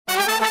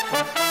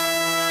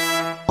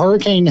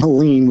Hurricane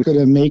Helene is going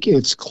to make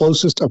its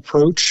closest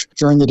approach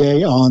during the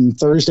day on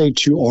Thursday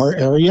to our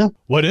area.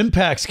 What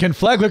impacts can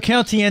Flagler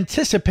County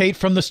anticipate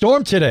from the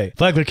storm today?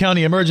 Flagler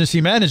County Emergency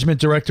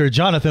Management Director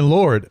Jonathan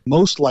Lord.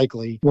 Most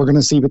likely, we're going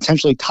to see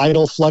potentially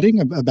tidal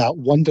flooding about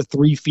 1 to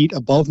 3 feet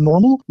above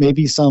normal,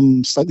 maybe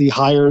some slightly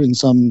higher in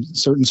some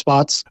certain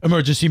spots.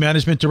 Emergency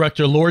Management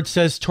Director Lord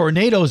says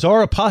tornadoes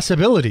are a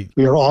possibility.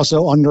 We are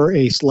also under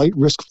a slight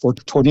risk for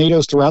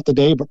tornadoes throughout the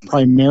day, but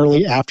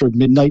primarily after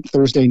midnight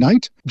Thursday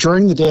night.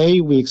 During the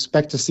day, we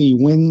expect to see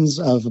winds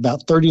of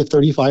about 30 to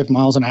 35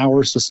 miles an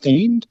hour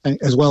sustained,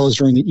 as well as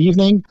during the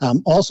evening.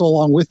 Also,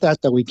 along with that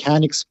we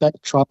can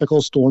expect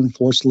tropical storm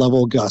force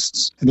level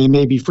gusts, and they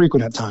may be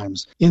frequent at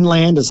times.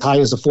 Inland as high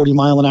as a 40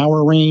 mile an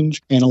hour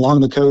range, and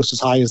along the coast as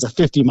high as a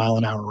 50 mile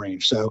an hour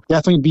range. So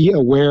definitely be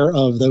aware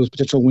of those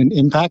potential wind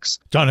impacts.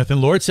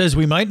 Jonathan Lord says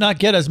we might not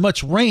get as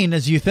much rain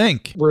as you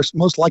think. We're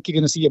most likely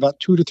going to see about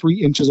 2 to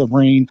 3 inches of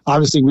rain.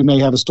 Obviously, we may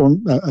have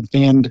a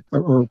band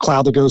or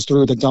cloud that goes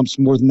through that dumps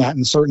more than that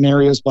in certain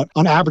areas, but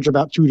on average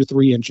about 2 to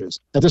 3 inches.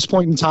 At this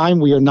point in time,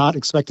 we are not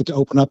expected to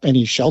open up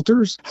any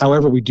shelters.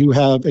 However, we do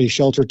have a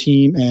shelter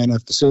team and a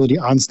facility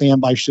on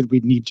standby should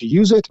we need to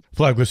use it.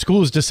 Flagler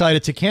Schools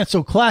decided to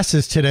cancel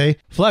classes today.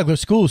 Flagler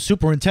Schools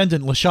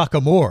Superintendent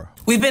LaShaka Moore.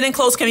 We've been in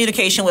close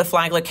communication with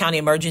Flagler County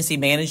Emergency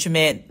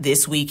Management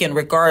this week in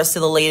regards to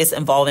the latest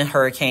involving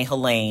Hurricane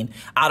Helene.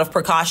 Out of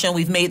precaution,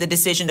 we've made the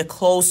decision to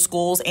close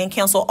schools and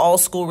cancel all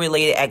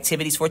school-related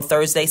activities for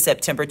Thursday,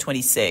 September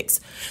 26th.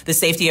 The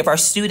safety of our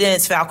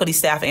students, faculty,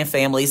 staff, and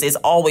families is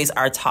always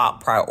our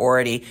top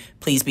priority.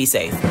 Please be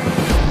safe.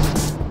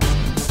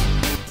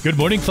 Good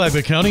morning,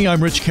 Flagler County.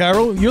 I'm Rich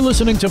Carroll. You're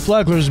listening to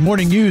Flagler's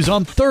Morning News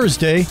on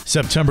Thursday,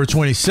 September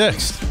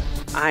 26th.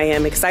 I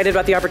am excited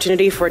about the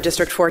opportunity for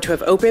District 4 to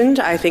have opened.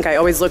 I think I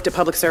always looked at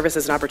public service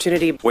as an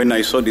opportunity. When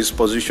I saw this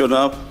position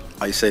up,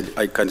 I said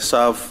I can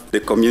serve the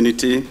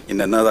community in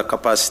another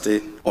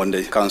capacity on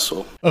the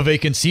council. A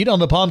vacant seat on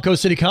the Palm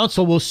Coast City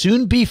Council will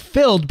soon be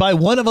filled by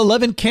one of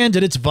 11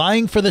 candidates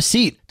vying for the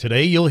seat.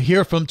 Today, you'll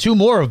hear from 2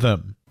 more of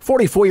them.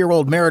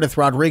 44-year-old Meredith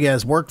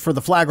Rodriguez worked for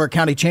the Flagler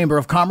County Chamber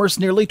of Commerce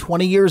nearly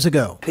 20 years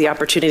ago. The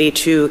opportunity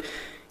to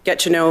get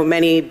to know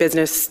many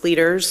business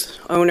leaders,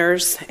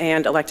 owners,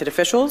 and elected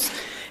officials,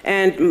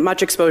 and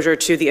much exposure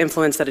to the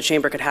influence that a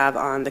chamber could have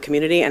on the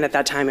community. And at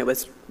that time, it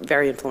was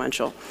very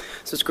influential.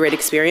 So it's a great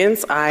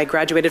experience. I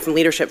graduated from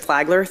Leadership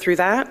Flagler through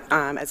that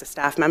as a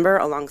staff member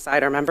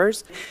alongside our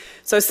members.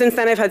 So since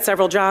then, I've had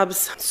several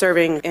jobs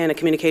serving in a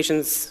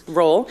communications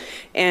role,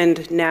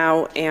 and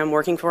now am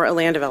working for a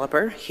land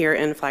developer here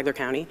in Flagler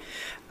County.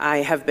 I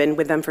have been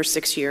with them for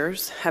 6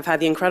 years, have had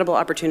the incredible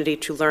opportunity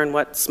to learn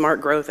what smart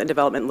growth and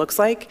development looks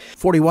like.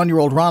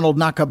 41-year-old Ronald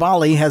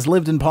Nakabali has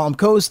lived in Palm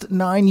Coast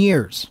 9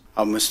 years.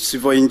 I'm a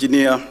civil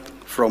engineer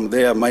from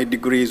there. My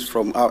degree is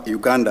from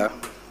Uganda.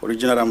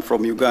 Originally, I'm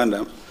from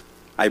Uganda.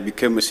 I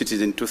became a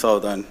citizen in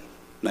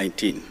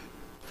 2019.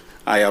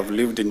 I have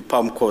lived in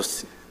Palm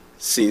Coast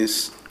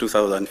since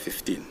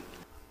 2015.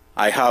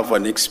 I have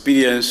an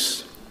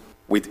experience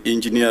with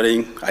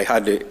engineering. I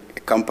had a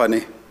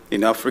company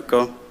in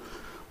Africa.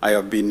 I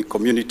have been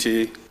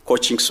community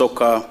coaching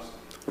soccer,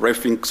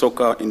 reffing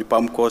soccer in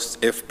Palm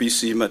Coast,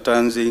 FPC,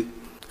 Matanzi,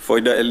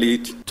 Foida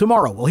Elite.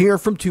 Tomorrow, we'll hear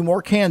from 2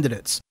 more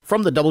candidates.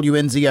 From the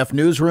WNZF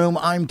Newsroom,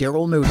 I'm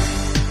Daryl Moody.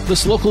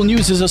 This local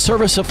news is a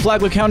service of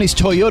Flagler County's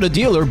Toyota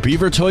dealer,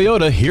 Beaver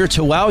Toyota, here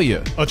to wow you.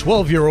 A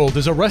 12-year-old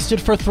is arrested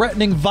for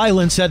threatening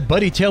violence at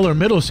Buddy Taylor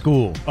Middle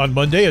School. On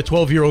Monday, a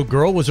 12-year-old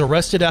girl was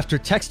arrested after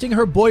texting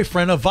her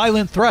boyfriend a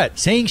violent threat,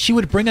 saying she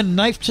would bring a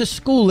knife to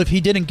school if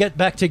he didn't get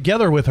back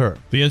together with her.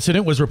 The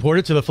incident was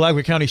reported to the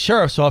Flagler County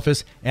Sheriff's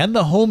Office, and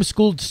the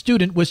homeschooled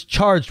student was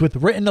charged with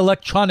written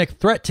electronic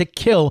threat to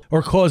kill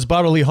or cause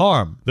bodily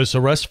harm. This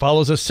arrest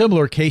follows a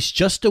similar case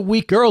just a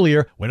week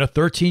earlier when a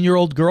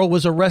 13-year-old girl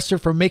was arrested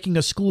for making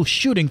a school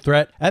shooting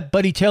threat at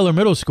Buddy Taylor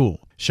Middle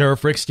School.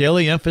 Sheriff Rick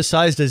Staley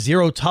emphasized a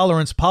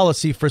zero-tolerance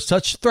policy for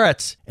such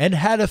threats and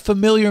had a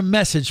familiar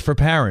message for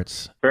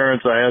parents.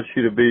 Parents, I ask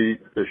you to be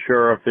the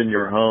sheriff in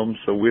your home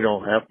so we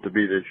don't have to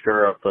be the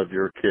sheriff of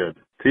your kid.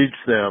 Teach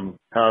them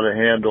how to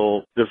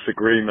handle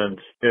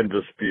disagreements and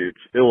disputes.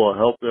 It will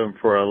help them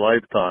for a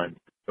lifetime.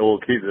 It will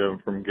keep them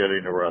from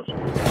getting arrested.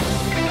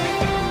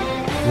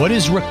 What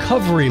is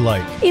recovery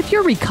like? If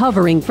you're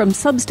recovering from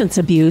substance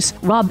abuse,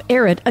 Rob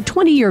Arrett, a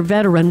 20-year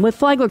veteran with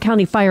Flagler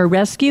County Fire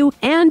Rescue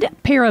and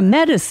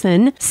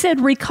paramedicine, said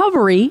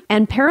recovery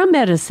and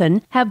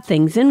paramedicine have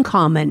things in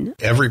common.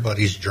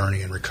 Everybody's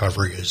journey in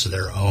recovery is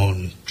their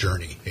own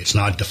journey. It's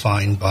not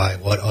defined by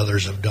what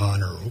others have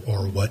done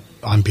or what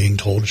I'm being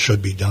told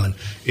should be done.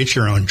 It's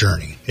your own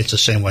journey. It's the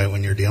same way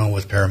when you're dealing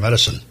with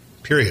paramedicine,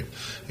 period.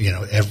 You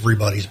know,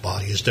 everybody's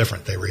body is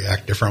different. They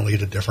react differently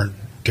to different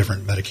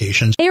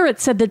medications. Arrett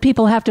said that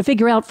people have to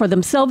figure out for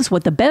themselves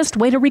what the best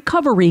way to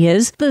recovery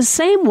is, the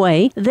same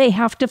way they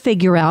have to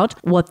figure out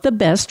what the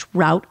best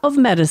route of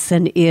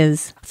medicine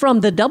is.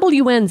 From the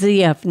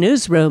WNZF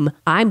Newsroom,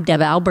 I'm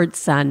Deb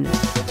Albertson.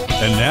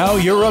 And now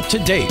you're up to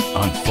date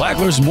on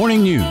Flagler's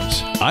Morning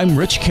News. I'm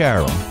Rich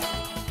Carroll.